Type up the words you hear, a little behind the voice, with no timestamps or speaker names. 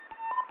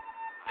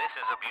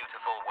is a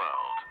Beautiful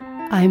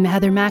World. I'm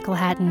Heather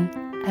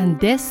McElhatton, and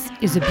this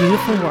is A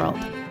Beautiful World.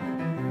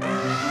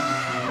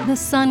 The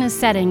sun is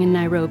setting in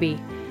Nairobi,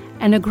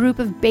 and a group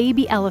of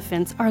baby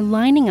elephants are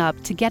lining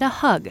up to get a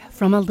hug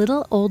from a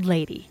little old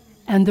lady.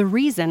 And the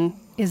reason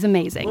is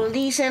amazing. Well,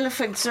 these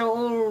elephants are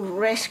all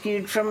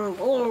rescued from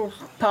all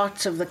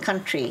parts of the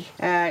country.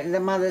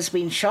 The mother's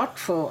been shot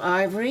for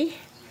ivory,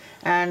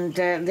 and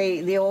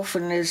the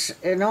orphan is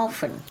an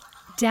orphan.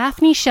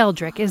 Daphne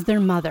Sheldrick is their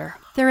mother,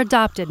 their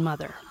adopted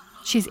mother.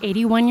 She's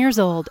 81 years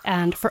old,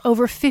 and for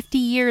over 50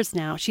 years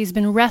now, she's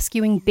been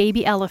rescuing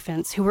baby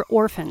elephants who were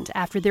orphaned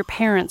after their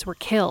parents were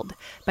killed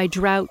by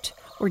drought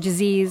or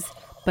disease,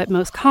 but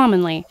most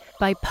commonly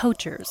by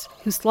poachers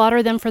who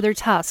slaughter them for their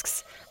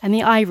tusks and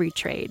the ivory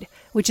trade,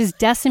 which is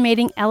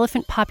decimating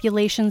elephant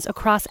populations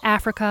across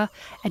Africa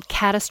at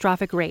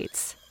catastrophic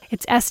rates.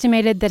 It's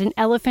estimated that an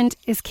elephant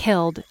is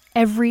killed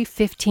every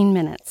 15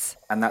 minutes.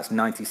 And that's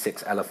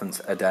 96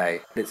 elephants a day.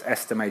 It's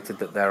estimated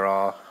that there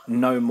are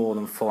no more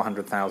than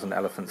 400,000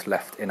 elephants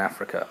left in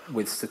Africa.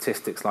 With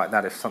statistics like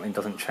that, if something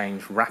doesn't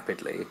change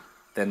rapidly,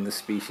 then the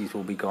species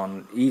will be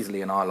gone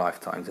easily in our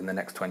lifetimes in the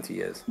next 20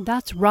 years.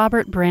 That's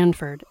Robert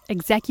Branford,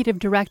 Executive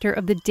Director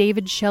of the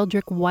David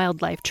Sheldrick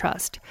Wildlife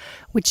Trust,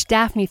 which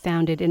Daphne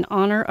founded in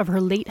honor of her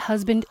late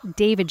husband,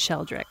 David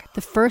Sheldrick, the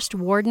first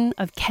warden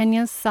of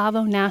Kenya's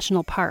Tsavo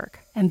National Park.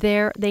 And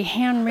there, they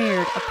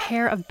hand-reared a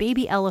pair of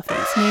baby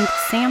elephants named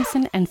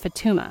Samson and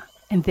Fatuma.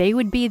 And they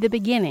would be the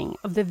beginning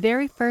of the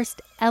very first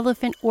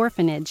elephant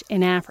orphanage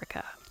in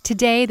Africa.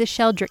 Today, the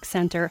Sheldrick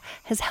Center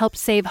has helped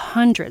save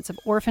hundreds of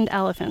orphaned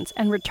elephants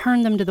and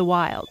return them to the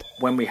wild.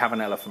 When we have an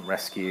elephant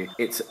rescue,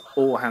 it's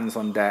all hands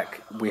on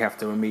deck. We have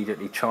to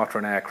immediately charter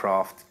an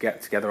aircraft,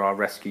 get together our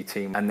rescue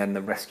team, and then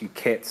the rescue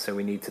kit. So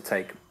we need to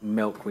take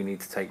milk, we need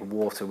to take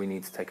water, we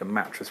need to take a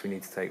mattress, we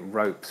need to take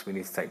ropes, we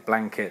need to take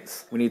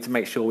blankets. We need to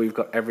make sure we've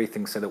got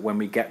everything so that when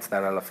we get to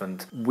that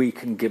elephant, we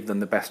can give them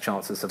the best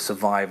chances of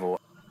survival.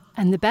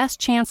 And the best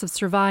chance of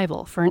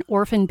survival for an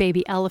orphan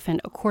baby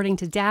elephant, according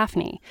to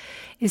Daphne,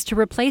 is to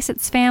replace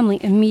its family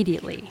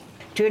immediately.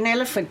 To an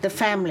elephant, the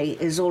family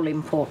is all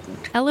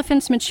important.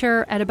 Elephants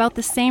mature at about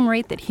the same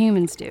rate that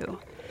humans do.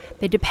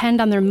 They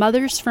depend on their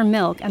mothers for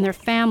milk and their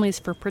families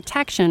for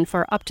protection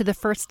for up to the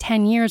first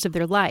 10 years of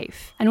their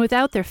life. And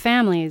without their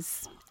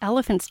families,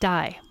 elephants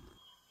die.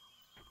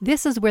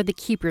 This is where the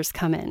keepers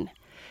come in.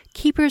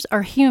 Keepers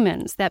are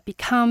humans that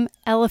become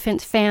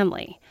elephant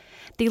family.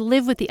 They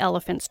live with the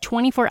elephants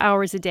 24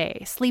 hours a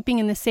day, sleeping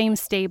in the same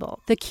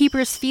stable. The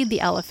keepers feed the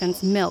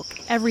elephants milk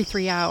every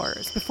 3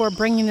 hours before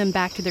bringing them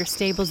back to their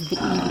stables in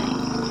the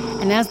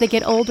evening. And as they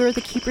get older,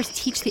 the keepers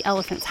teach the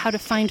elephants how to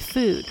find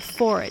food,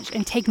 forage,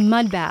 and take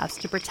mud baths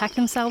to protect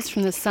themselves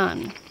from the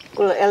sun.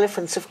 Well,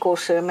 elephants, of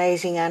course, are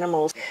amazing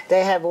animals.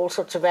 They have all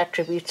sorts of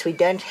attributes we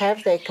don't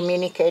have. They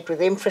communicate with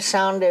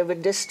infrasound over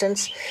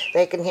distance.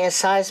 They can hear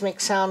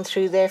seismic sound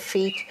through their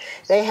feet.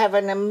 They have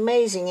an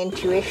amazing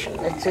intuition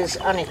that is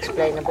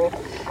unexplainable.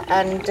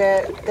 And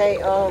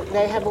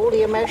they have all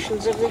the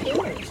emotions of the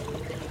humans.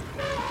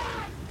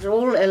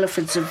 All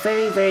elephants are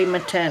very, very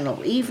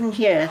maternal. Even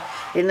here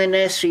in the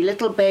nursery,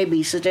 little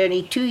babies that are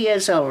only 2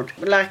 years old,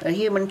 like a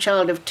human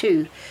child of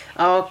 2,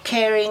 are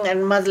caring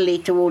and motherly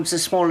towards the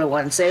smaller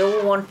ones. They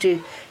all want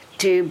to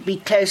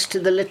be close to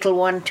the little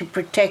one, to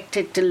protect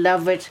it, to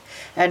love it,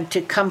 and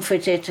to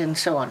comfort it, and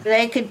so on.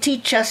 They can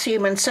teach us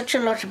humans such a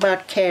lot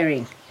about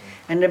caring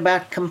and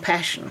about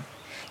compassion.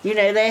 You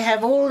know, they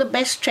have all the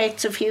best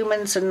traits of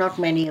humans and not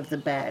many of the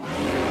bad.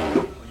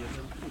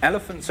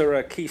 Elephants are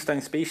a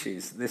keystone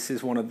species. This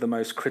is one of the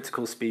most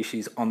critical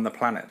species on the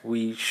planet.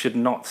 We should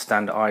not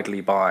stand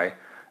idly by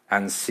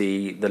and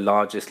see the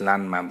largest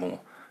land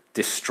mammal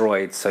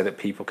destroyed so that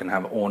people can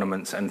have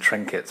ornaments and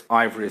trinkets.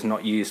 Ivory is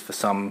not used for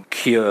some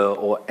cure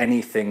or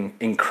anything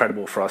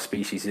incredible for our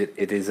species.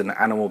 It is an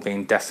animal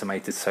being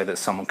decimated so that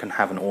someone can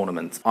have an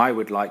ornament. I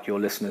would like your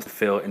listeners to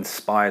feel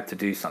inspired to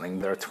do something.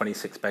 There are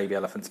 26 baby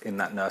elephants in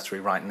that nursery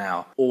right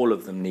now. All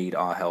of them need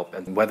our help.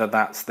 And whether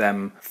that's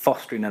them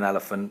fostering an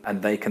elephant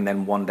and they can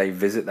then one day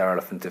visit their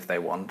elephant if they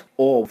want,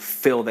 or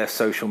fill their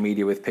social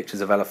media with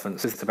pictures of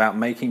elephants, it's about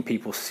making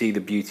people see the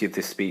beauty of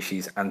this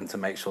species and to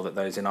make sure that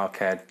those in our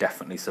care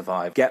definitely survive.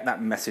 Get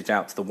that message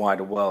out to the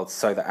wider world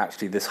so that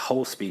actually this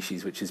whole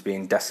species, which is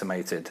being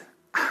decimated,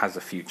 has a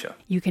future.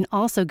 You can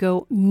also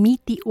go meet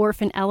the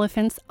orphan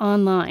elephants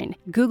online.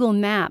 Google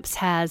Maps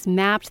has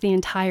mapped the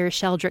entire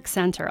Sheldrick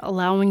Center,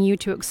 allowing you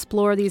to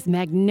explore these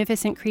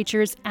magnificent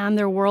creatures and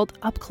their world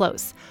up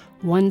close,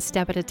 one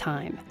step at a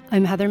time.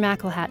 I'm Heather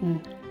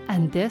McElhatton,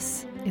 and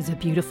this is A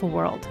Beautiful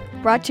World.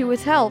 Brought to you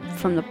with help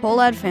from the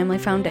Pollad Family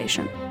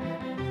Foundation.